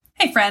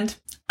Hey friend,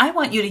 I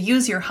want you to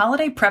use your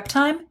holiday prep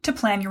time to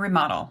plan your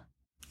remodel.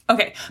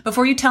 Okay,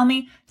 before you tell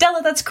me,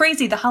 Della, that's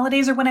crazy. The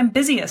holidays are when I'm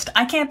busiest.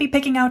 I can't be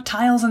picking out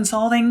tiles and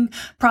solving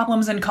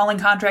problems and calling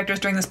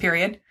contractors during this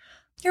period.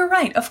 You're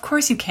right, of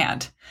course you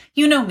can't.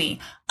 You know me.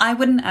 I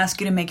wouldn't ask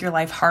you to make your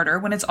life harder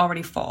when it's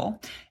already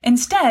full.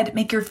 Instead,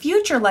 make your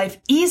future life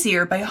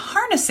easier by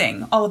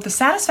harnessing all of the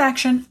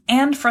satisfaction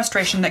and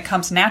frustration that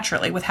comes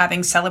naturally with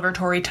having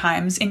celebratory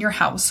times in your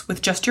house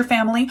with just your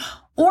family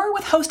or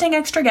with hosting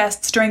extra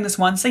guests during this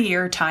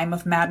once-a-year time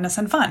of madness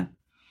and fun.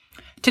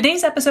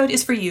 Today's episode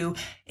is for you.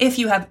 If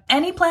you have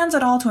any plans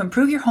at all to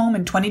improve your home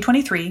in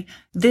 2023,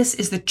 this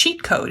is the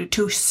cheat code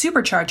to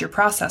supercharge your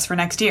process for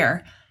next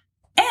year.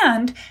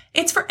 And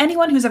it's for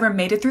anyone who's ever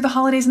made it through the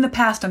holidays in the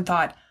past and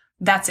thought,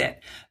 that's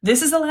it.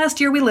 This is the last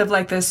year we live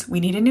like this. We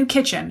need a new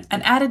kitchen,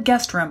 an added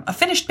guest room, a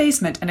finished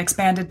basement, an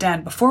expanded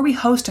den before we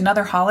host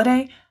another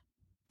holiday.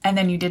 And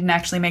then you didn't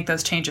actually make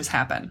those changes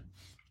happen.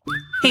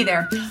 Hey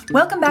there,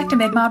 welcome back to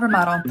Mid-Mod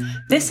Remodel.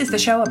 This is the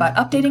show about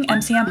updating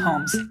MCM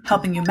homes,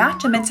 helping you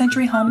match a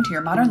mid-century home to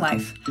your modern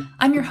life.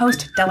 I'm your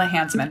host, Della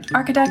Hansman,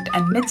 architect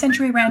and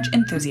mid-century ranch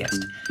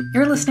enthusiast.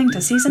 You're listening to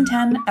Season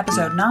 10,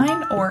 Episode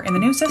 9, or in the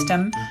new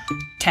system,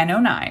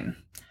 1009.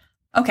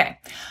 Okay,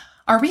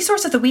 our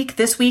resource of the week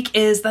this week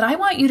is that I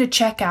want you to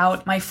check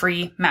out my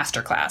free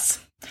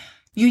masterclass.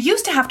 You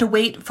used to have to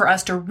wait for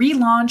us to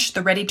relaunch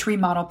the Ready to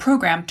Remodel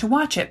program to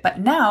watch it, but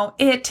now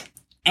it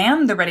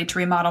and the Ready to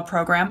Remodel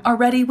program are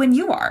ready when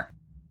you are.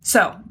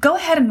 So go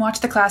ahead and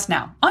watch the class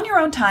now on your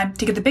own time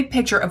to get the big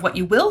picture of what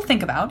you will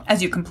think about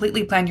as you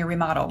completely plan your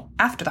remodel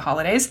after the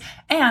holidays,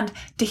 and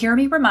to hear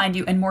me remind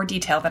you in more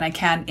detail than I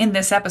can in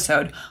this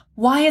episode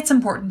why it's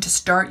important to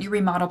start your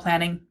remodel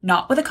planning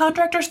not with a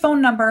contractor's phone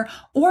number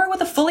or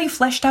with a fully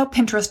fleshed out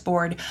Pinterest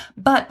board,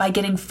 but by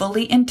getting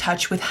fully in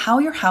touch with how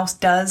your house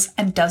does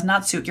and does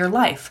not suit your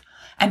life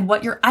and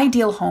what your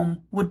ideal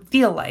home would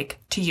feel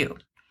like to you.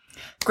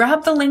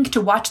 Grab the link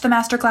to watch the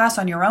masterclass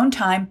on your own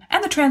time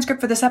and the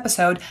transcript for this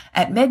episode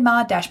at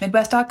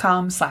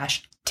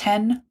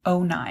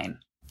midmod-midwest.com/1009.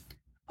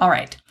 All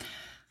right.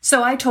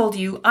 So I told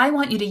you I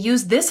want you to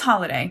use this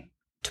holiday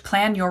to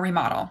plan your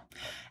remodel.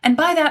 And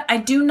by that, I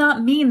do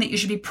not mean that you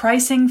should be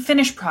pricing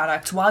finished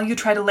products while you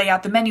try to lay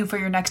out the menu for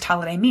your next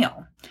holiday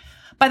meal.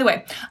 By the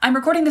way, I'm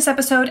recording this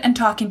episode and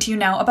talking to you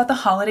now about the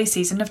holiday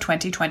season of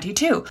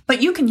 2022,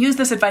 but you can use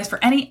this advice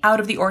for any out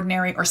of the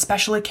ordinary or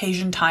special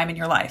occasion time in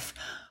your life.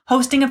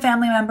 Hosting a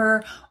family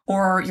member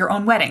or your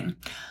own wedding,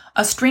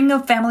 a string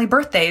of family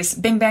birthdays,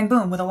 bing, bang,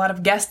 boom, with a lot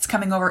of guests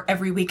coming over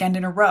every weekend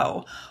in a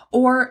row,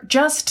 or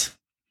just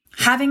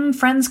having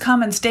friends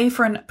come and stay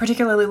for a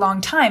particularly long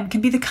time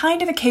can be the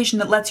kind of occasion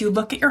that lets you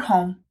look at your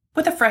home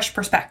with a fresh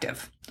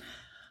perspective.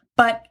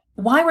 But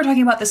why we're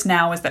talking about this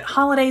now is that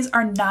holidays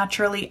are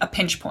naturally a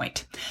pinch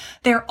point.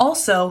 They're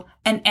also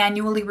an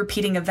annually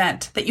repeating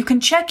event that you can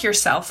check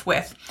yourself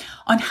with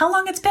on how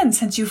long it's been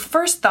since you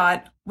first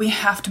thought, we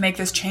have to make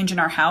this change in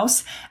our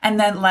house, and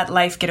then let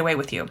life get away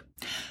with you.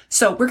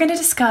 So we're going to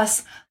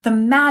discuss the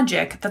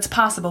magic that's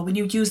possible when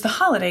you use the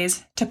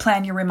holidays to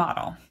plan your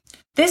remodel.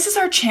 This is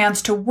our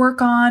chance to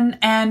work on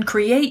and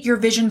create your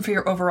vision for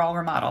your overall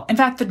remodel. In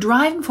fact, the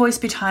driving force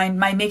behind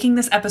my making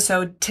this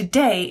episode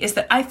today is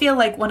that I feel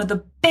like one of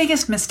the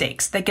biggest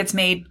mistakes that gets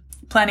made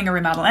planning a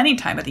remodel any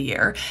time of the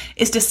year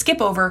is to skip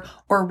over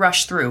or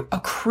rush through a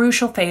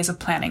crucial phase of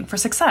planning for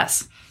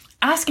success.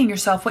 Asking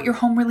yourself what your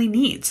home really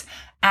needs,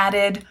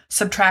 added,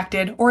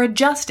 subtracted, or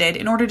adjusted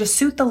in order to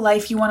suit the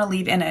life you want to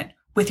leave in it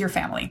with your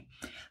family.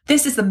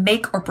 This is the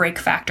make or break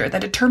factor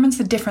that determines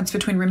the difference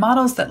between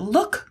remodels that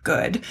look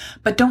good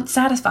but don't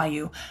satisfy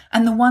you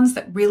and the ones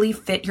that really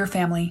fit your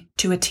family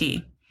to a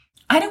T.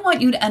 I don't want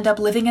you to end up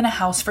living in a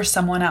house for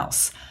someone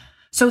else.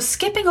 So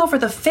skipping over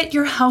the fit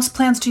your house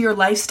plans to your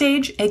life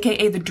stage,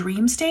 aka the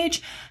dream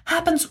stage,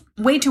 happens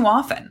way too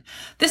often.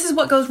 This is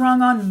what goes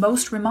wrong on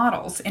most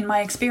remodels in my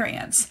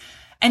experience.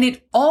 And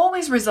it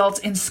always results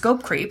in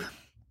scope creep,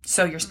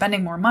 so you're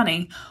spending more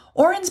money,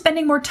 or in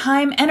spending more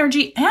time,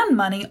 energy, and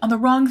money on the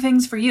wrong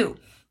things for you.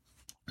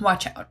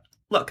 Watch out.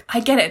 Look, I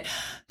get it.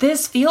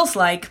 This feels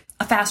like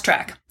a fast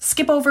track.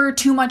 Skip over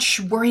too much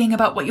worrying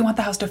about what you want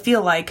the house to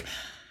feel like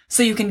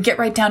so you can get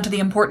right down to the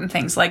important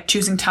things like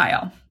choosing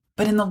tile.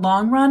 But in the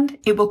long run,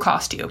 it will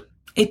cost you.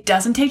 It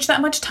doesn't take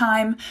that much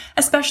time,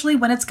 especially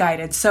when it's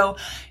guided. So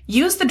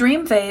use the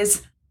dream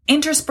phase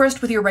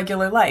interspersed with your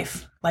regular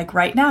life, like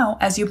right now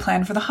as you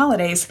plan for the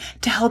holidays,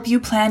 to help you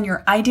plan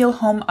your ideal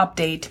home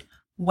update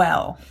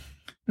well.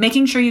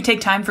 Making sure you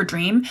take time for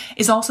dream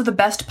is also the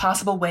best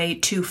possible way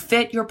to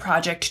fit your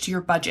project to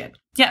your budget.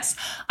 Yes,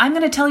 I'm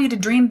going to tell you to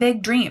dream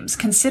big dreams,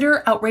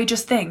 consider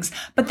outrageous things,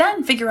 but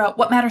then figure out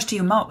what matters to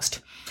you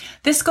most.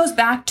 This goes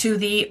back to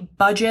the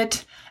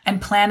budget and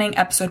planning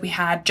episode we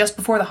had just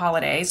before the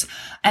holidays,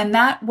 and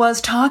that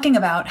was talking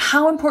about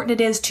how important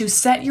it is to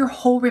set your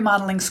whole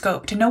remodeling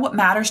scope, to know what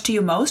matters to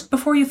you most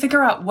before you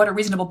figure out what a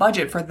reasonable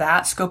budget for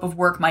that scope of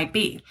work might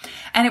be.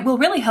 And it will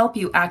really help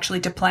you actually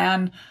to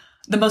plan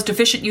the most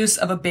efficient use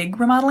of a big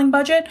remodeling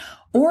budget,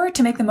 or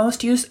to make the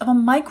most use of a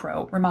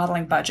micro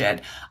remodeling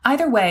budget.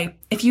 Either way,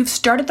 if you've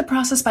started the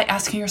process by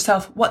asking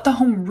yourself what the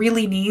home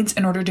really needs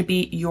in order to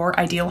be your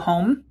ideal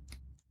home,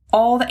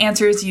 all the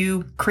answers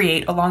you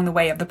create along the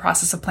way of the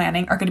process of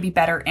planning are going to be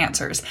better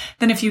answers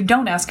than if you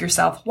don't ask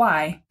yourself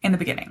why in the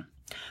beginning.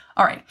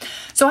 All right,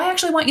 so I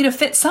actually want you to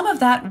fit some of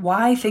that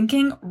why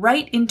thinking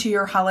right into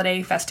your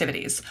holiday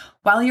festivities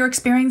while you're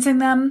experiencing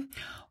them,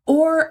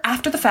 or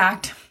after the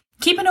fact.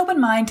 Keep an open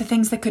mind to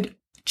things that could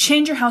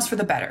change your house for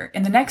the better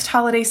in the next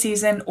holiday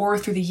season or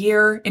through the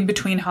year in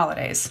between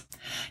holidays.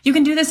 You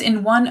can do this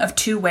in one of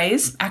two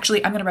ways.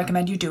 Actually, I'm going to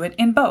recommend you do it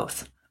in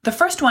both. The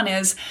first one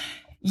is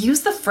use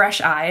the fresh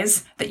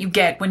eyes that you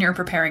get when you're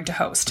preparing to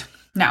host.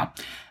 Now,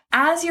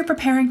 as you're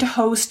preparing to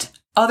host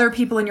other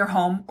people in your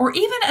home, or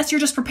even as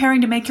you're just preparing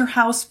to make your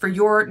house for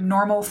your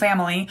normal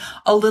family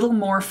a little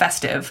more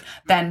festive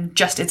than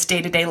just its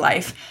day-to-day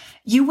life,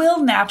 you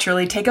will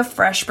naturally take a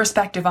fresh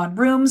perspective on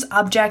rooms,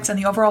 objects, and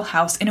the overall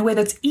house in a way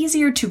that's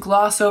easier to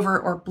gloss over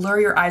or blur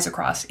your eyes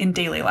across in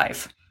daily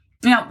life.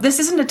 Now, this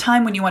isn't a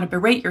time when you want to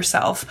berate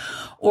yourself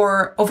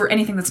or over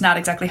anything that's not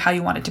exactly how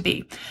you want it to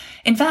be.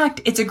 In fact,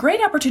 it's a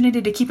great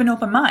opportunity to keep an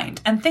open mind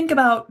and think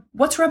about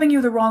what's rubbing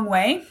you the wrong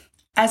way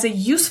as a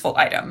useful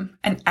item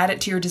and add it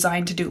to your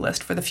design to-do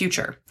list for the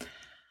future.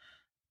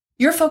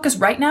 Your focus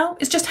right now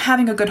is just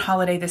having a good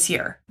holiday this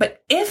year.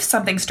 But if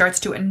something starts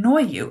to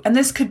annoy you, and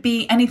this could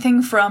be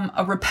anything from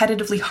a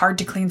repetitively hard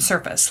to clean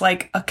surface,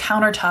 like a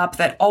countertop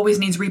that always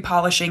needs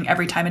repolishing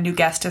every time a new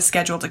guest is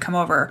scheduled to come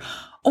over,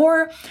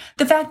 or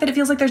the fact that it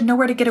feels like there's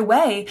nowhere to get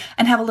away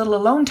and have a little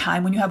alone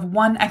time when you have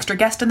one extra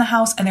guest in the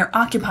house and they're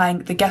occupying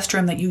the guest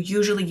room that you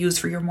usually use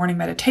for your morning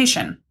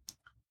meditation,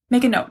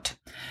 make a note.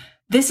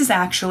 This is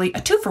actually a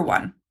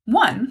 2-for-1.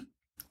 One,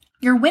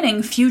 you're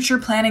winning future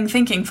planning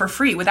thinking for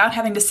free without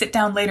having to sit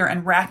down later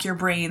and rack your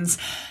brains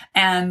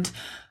and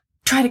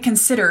try to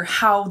consider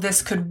how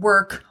this could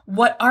work.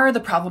 What are the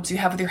problems you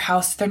have with your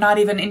house? They're not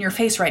even in your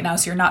face right now,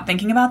 so you're not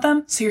thinking about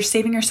them. So you're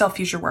saving yourself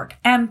future work.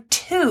 And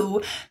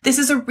 2, this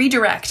is a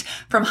redirect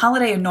from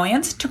holiday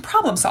annoyance to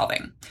problem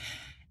solving.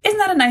 Isn't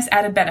that a nice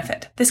added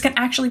benefit? This can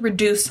actually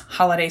reduce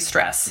holiday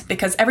stress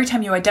because every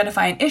time you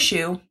identify an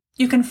issue,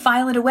 you can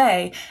file it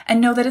away and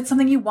know that it's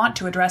something you want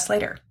to address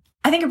later.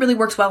 I think it really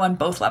works well on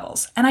both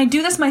levels, and I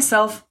do this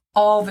myself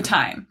all the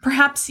time.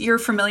 Perhaps you're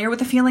familiar with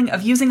the feeling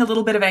of using a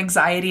little bit of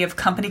anxiety of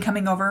company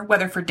coming over,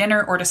 whether for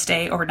dinner or to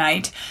stay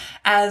overnight,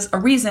 as a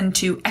reason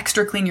to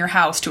extra clean your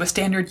house to a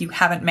standard you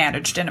haven't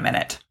managed in a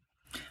minute.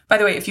 By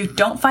the way, if you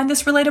don't find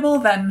this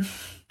relatable, then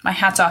my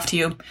hat's off to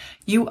you.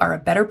 You are a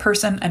better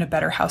person and a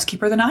better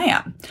housekeeper than I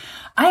am.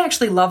 I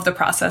actually love the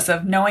process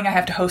of knowing I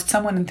have to host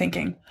someone and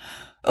thinking,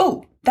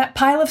 oh, that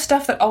pile of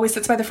stuff that always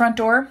sits by the front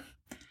door,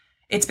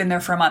 it's been there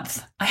for a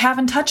month. I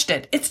haven't touched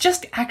it. It's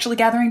just actually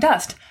gathering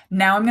dust.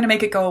 Now I'm going to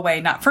make it go away,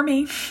 not for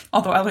me,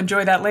 although I'll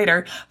enjoy that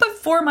later, but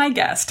for my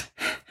guest.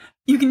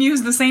 You can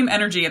use the same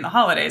energy in the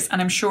holidays,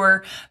 and I'm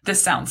sure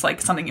this sounds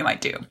like something you might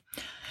do.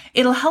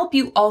 It'll help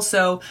you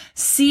also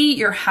see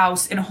your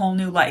house in a whole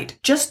new light.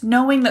 Just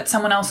knowing that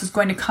someone else is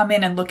going to come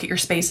in and look at your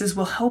spaces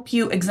will help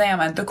you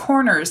examine the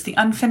corners, the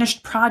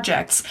unfinished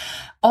projects,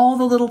 all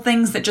the little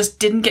things that just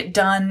didn't get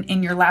done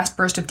in your last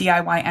burst of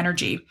DIY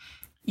energy.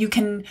 You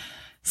can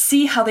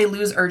see how they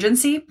lose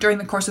urgency during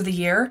the course of the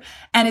year,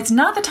 and it's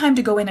not the time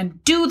to go in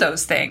and do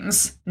those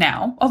things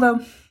now,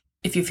 although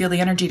if you feel the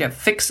energy to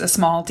fix a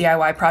small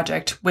DIY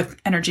project with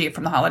energy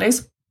from the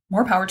holidays,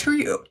 more power to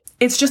you.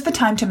 It's just the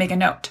time to make a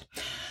note.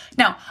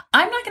 Now,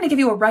 I'm not going to give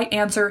you a right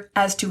answer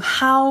as to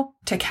how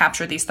to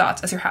capture these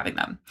thoughts as you're having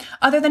them,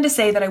 other than to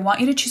say that I want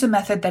you to choose a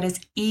method that is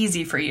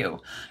easy for you.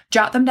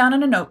 Jot them down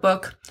in a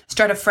notebook,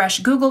 start a fresh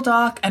Google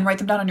Doc and write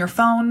them down on your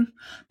phone,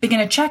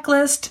 begin a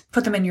checklist,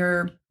 put them in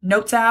your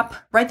Notes app,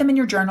 write them in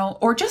your journal,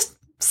 or just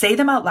say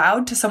them out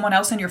loud to someone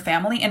else in your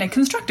family in a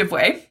constructive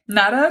way,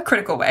 not a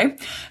critical way,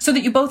 so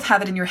that you both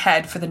have it in your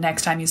head for the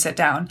next time you sit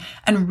down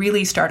and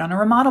really start on a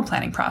remodel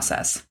planning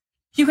process.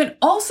 You can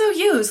also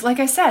use, like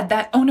I said,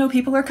 that oh no,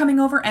 people are coming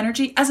over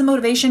energy as a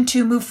motivation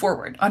to move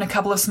forward on a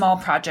couple of small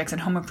projects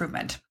and home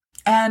improvement.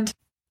 And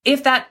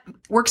if that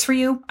works for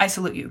you, I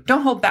salute you.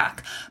 Don't hold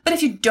back. But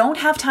if you don't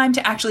have time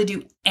to actually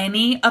do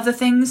any of the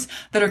things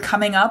that are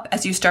coming up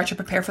as you start to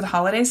prepare for the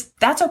holidays,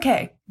 that's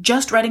okay.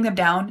 Just writing them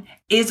down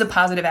is a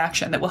positive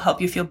action that will help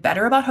you feel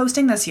better about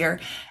hosting this year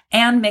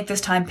and make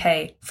this time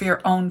pay for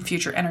your own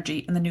future energy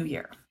in the new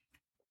year.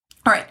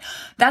 All right,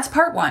 that's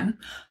part 1.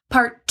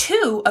 Part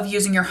 2 of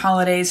using your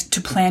holidays to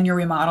plan your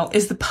remodel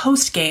is the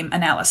post-game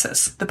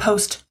analysis, the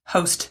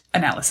post-host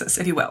analysis,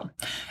 if you will.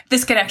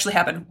 This can actually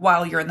happen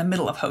while you're in the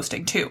middle of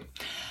hosting too.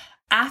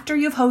 After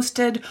you've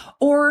hosted,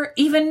 or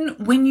even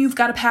when you've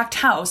got a packed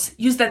house,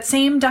 use that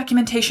same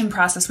documentation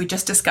process we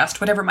just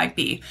discussed, whatever it might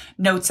be,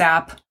 Notes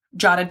app,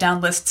 jotted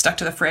down list stuck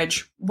to the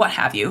fridge, what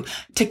have you,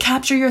 to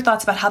capture your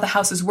thoughts about how the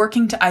house is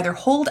working to either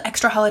hold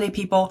extra holiday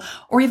people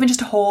or even just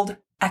to hold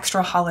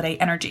extra holiday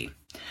energy.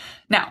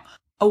 Now,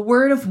 a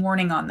word of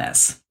warning on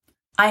this.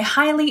 I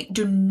highly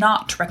do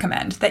not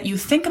recommend that you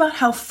think about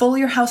how full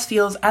your house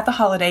feels at the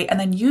holiday and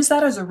then use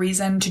that as a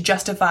reason to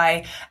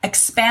justify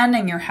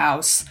expanding your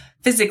house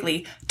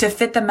physically to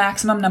fit the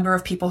maximum number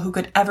of people who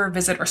could ever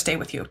visit or stay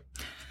with you.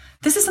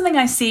 This is something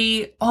I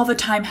see all the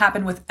time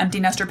happen with empty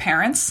nester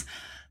parents.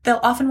 They'll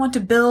often want to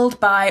build,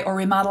 buy, or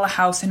remodel a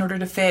house in order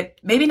to fit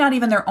maybe not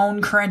even their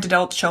own current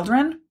adult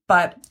children,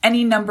 but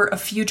any number of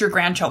future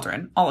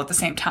grandchildren all at the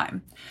same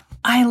time.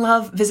 I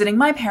love visiting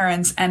my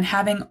parents and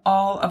having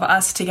all of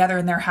us together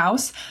in their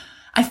house.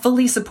 I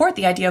fully support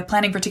the idea of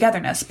planning for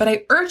togetherness, but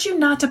I urge you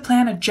not to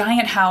plan a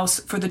giant house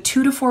for the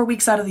 2 to 4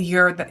 weeks out of the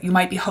year that you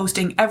might be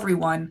hosting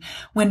everyone,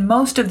 when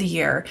most of the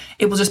year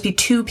it will just be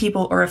 2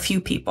 people or a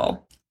few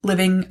people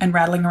living and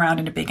rattling around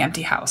in a big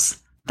empty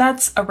house.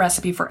 That's a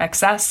recipe for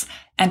excess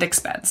and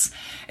expense.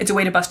 It's a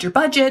way to bust your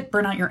budget,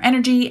 burn out your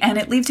energy, and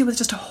it leaves you with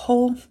just a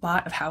whole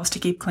lot of house to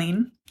keep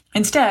clean.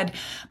 Instead,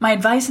 my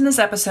advice in this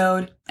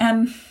episode,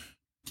 and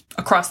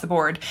across the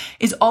board,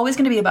 is always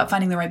going to be about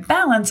finding the right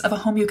balance of a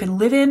home you can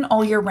live in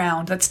all year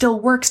round that still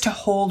works to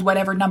hold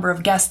whatever number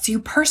of guests you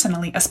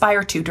personally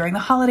aspire to during the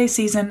holiday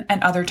season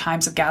and other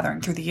times of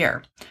gathering through the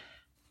year.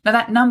 Now,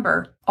 that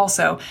number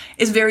also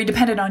is very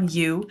dependent on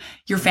you,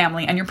 your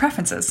family, and your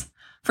preferences.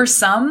 For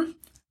some,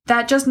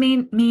 that just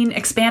mean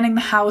expanding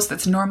the house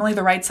that's normally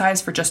the right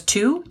size for just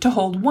 2 to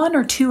hold 1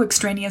 or 2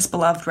 extraneous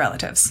beloved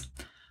relatives.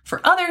 For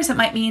others, it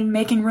might mean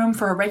making room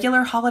for a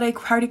regular holiday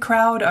party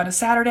crowd on a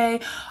Saturday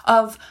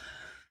of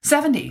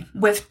 70,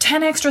 with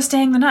 10 extra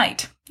staying the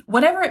night.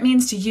 Whatever it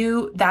means to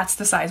you, that's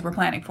the size we're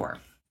planning for.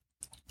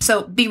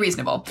 So be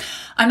reasonable.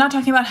 I'm not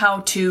talking about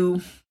how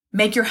to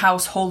make your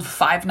house hold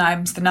 5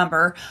 times the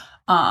number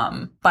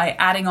by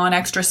adding on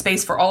extra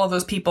space for all of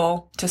those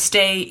people to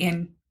stay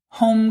in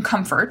home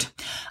comfort.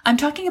 I'm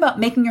talking about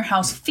making your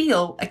house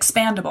feel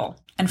expandable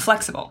and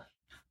flexible.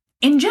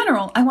 In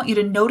general, I want you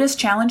to notice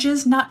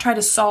challenges, not try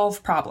to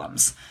solve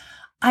problems.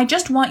 I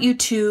just want you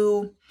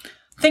to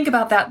think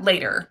about that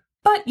later,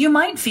 but you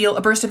might feel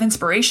a burst of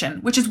inspiration,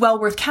 which is well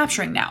worth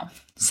capturing now.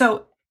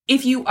 So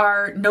if you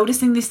are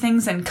noticing these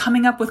things and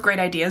coming up with great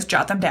ideas,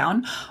 jot them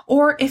down.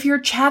 Or if you're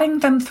chatting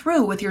them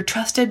through with your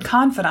trusted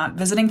confidant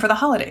visiting for the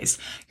holidays,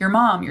 your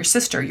mom, your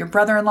sister, your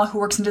brother-in-law who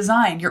works in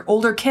design, your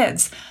older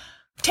kids,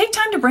 take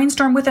time to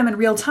brainstorm with them in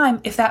real time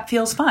if that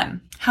feels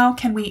fun. How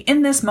can we,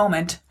 in this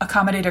moment,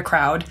 accommodate a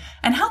crowd?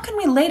 And how can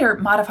we later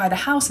modify the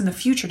house in the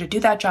future to do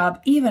that job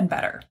even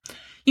better?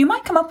 You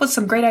might come up with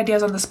some great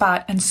ideas on the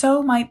spot, and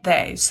so might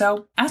they,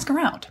 so ask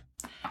around.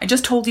 I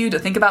just told you to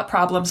think about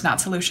problems, not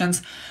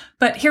solutions,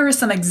 but here are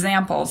some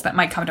examples that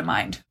might come to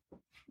mind.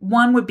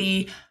 One would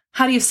be,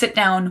 how do you sit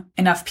down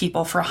enough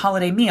people for a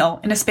holiday meal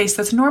in a space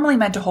that's normally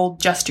meant to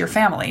hold just your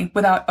family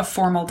without a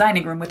formal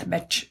dining room with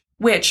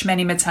which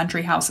many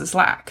mid-century houses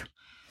lack?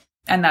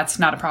 And that's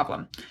not a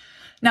problem.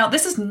 Now,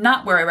 this is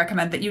not where I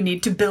recommend that you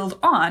need to build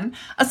on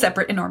a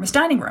separate enormous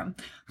dining room,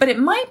 but it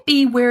might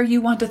be where you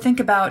want to think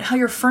about how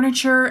your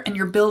furniture and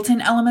your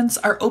built-in elements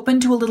are open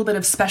to a little bit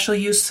of special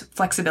use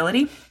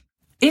flexibility.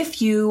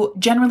 If you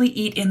generally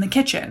eat in the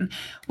kitchen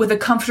with a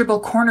comfortable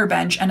corner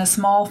bench and a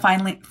small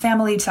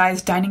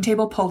family-sized dining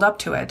table pulled up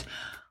to it,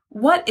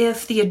 what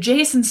if the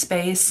adjacent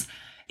space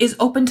is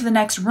open to the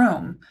next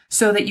room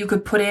so that you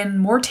could put in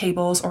more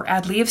tables or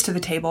add leaves to the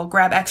table,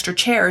 grab extra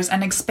chairs,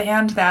 and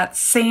expand that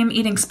same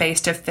eating space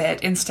to fit,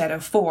 instead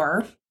of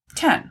 4,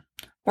 10,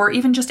 or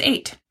even just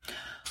 8?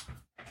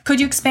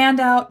 Could you expand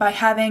out by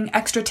having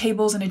extra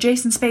tables in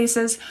adjacent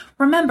spaces?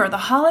 Remember, the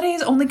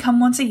holidays only come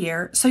once a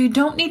year, so you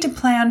don't need to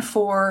plan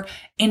for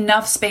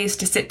enough space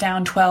to sit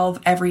down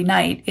 12 every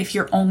night if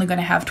you're only going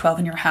to have 12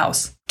 in your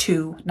house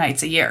 2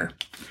 nights a year.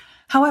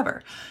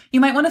 However, you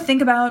might want to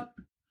think about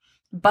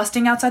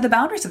busting outside the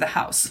boundaries of the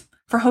house.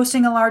 For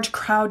hosting a large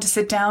crowd to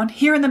sit down,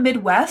 here in the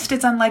Midwest,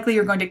 it's unlikely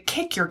you're going to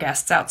kick your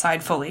guests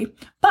outside fully.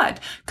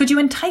 But could you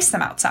entice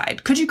them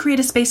outside? Could you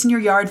create a space in your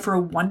yard for a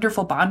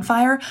wonderful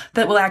bonfire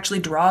that will actually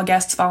draw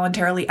guests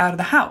voluntarily out of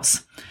the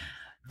house?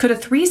 Could a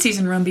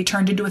 3-season room be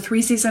turned into a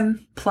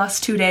 3-season plus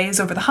 2 days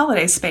over the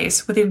holiday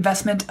space with the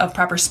investment of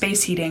proper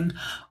space heating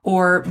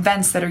or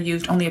vents that are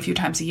used only a few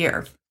times a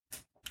year?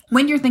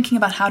 When you're thinking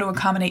about how to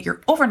accommodate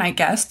your overnight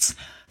guests,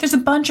 there's a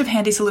bunch of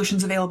handy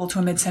solutions available to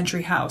a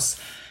mid-century house.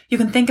 You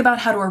can think about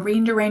how to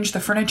rearrange the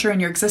furniture in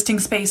your existing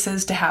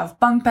spaces to have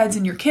bunk beds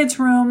in your kids'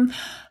 room.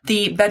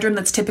 The bedroom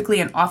that's typically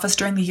an office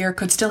during the year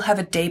could still have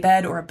a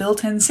daybed or a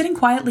built-in sitting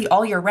quietly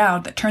all year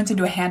round that turns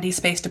into a handy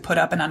space to put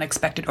up an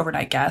unexpected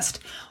overnight guest.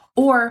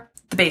 Or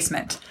the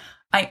basement.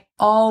 I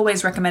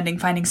always recommending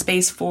finding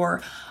space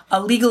for a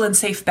legal and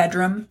safe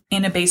bedroom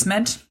in a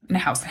basement, in a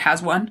house that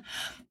has one.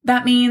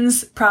 That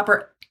means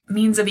proper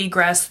means of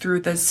egress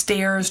through the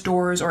stairs,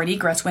 doors, or an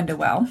egress window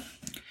well.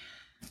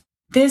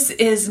 This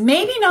is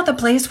maybe not the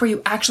place where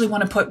you actually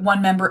want to put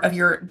one member of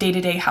your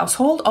day-to-day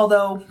household,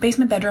 although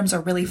basement bedrooms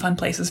are really fun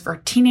places for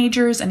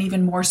teenagers and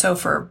even more so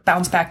for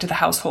bounce back to the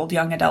household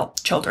young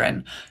adult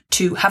children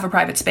to have a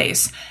private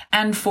space.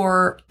 And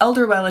for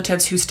elder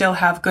relatives who still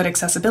have good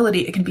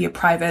accessibility, it can be a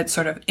private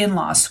sort of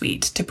in-law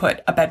suite to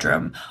put a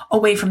bedroom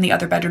away from the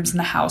other bedrooms in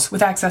the house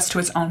with access to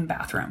its own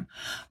bathroom.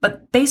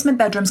 But basement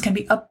bedrooms can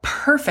be a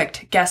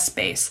perfect guest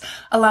space,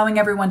 allowing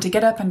everyone to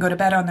get up and go to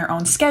bed on their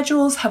own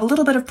schedules, have a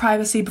little bit of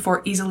privacy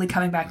before easily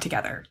coming back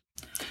together.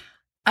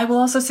 I will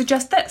also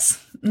suggest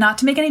this, not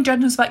to make any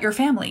judgments about your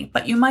family,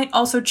 but you might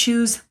also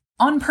choose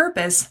on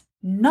purpose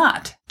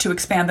not to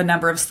expand the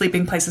number of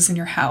sleeping places in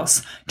your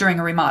house during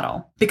a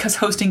remodel, because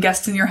hosting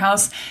guests in your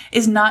house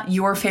is not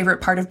your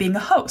favorite part of being a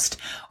host,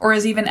 or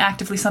is even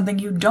actively something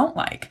you don't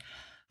like.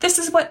 This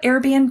is what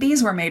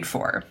Airbnbs were made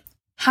for.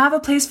 Have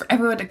a place for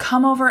everyone to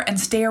come over and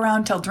stay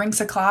around till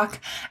drinks o'clock,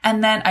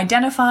 and then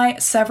identify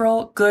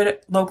several good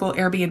local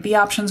Airbnb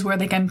options where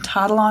they can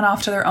toddle on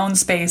off to their own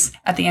space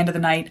at the end of the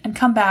night and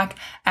come back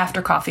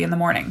after coffee in the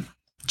morning.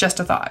 Just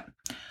a thought.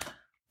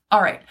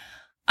 All right.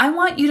 I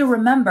want you to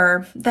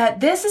remember that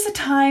this is a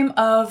time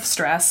of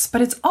stress,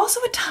 but it's also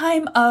a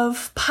time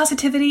of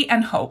positivity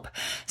and hope.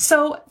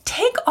 So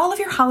take all of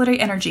your holiday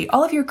energy,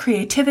 all of your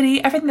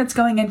creativity, everything that's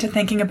going into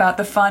thinking about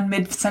the fun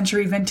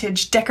mid-century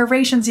vintage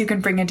decorations you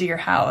can bring into your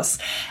house,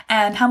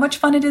 and how much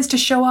fun it is to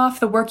show off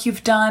the work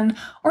you've done,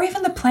 or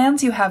even the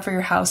plans you have for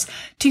your house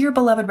to your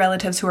beloved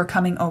relatives who are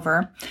coming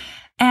over.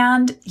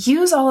 And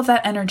use all of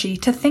that energy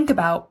to think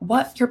about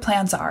what your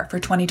plans are for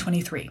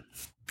 2023.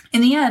 In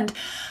the end,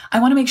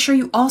 I want to make sure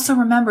you also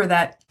remember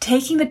that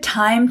taking the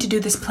time to do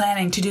this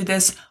planning, to do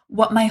this,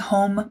 what my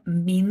home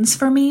means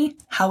for me,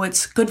 how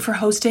it's good for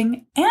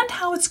hosting, and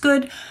how it's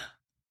good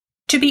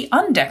to be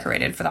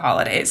undecorated for the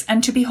holidays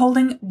and to be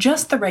holding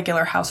just the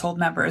regular household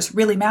members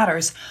really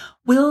matters,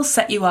 will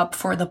set you up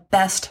for the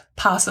best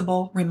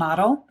possible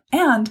remodel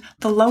and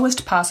the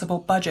lowest possible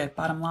budget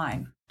bottom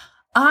line.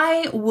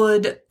 I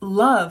would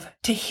love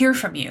to hear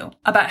from you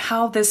about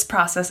how this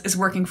process is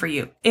working for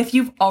you. If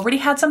you've already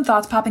had some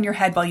thoughts pop in your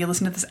head while you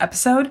listen to this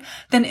episode,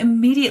 then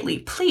immediately,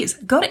 please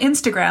go to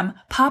Instagram,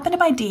 pop into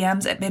my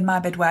DMs at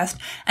MidModMidwest,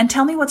 and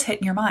tell me what's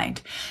hitting your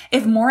mind.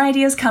 If more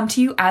ideas come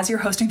to you as you're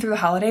hosting through the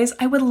holidays,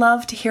 I would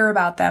love to hear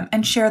about them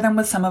and share them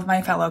with some of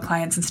my fellow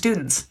clients and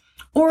students.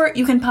 Or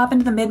you can pop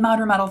into the MidMod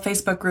Remodel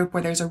Facebook group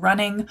where there's a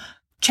running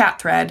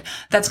chat thread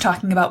that's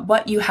talking about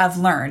what you have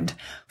learned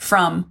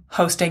from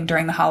hosting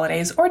during the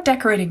holidays or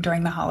decorating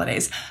during the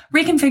holidays,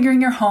 reconfiguring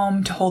your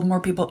home to hold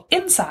more people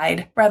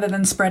inside rather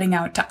than spreading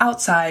out to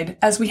outside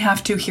as we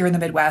have to here in the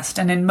Midwest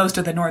and in most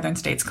of the northern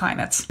states'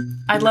 climates.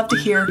 I'd love to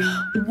hear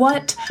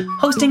what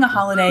hosting a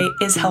holiday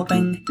is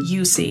helping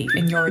you see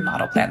in your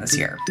remodel plan this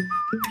year.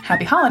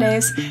 Happy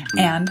holidays,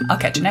 and I'll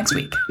catch you next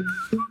week.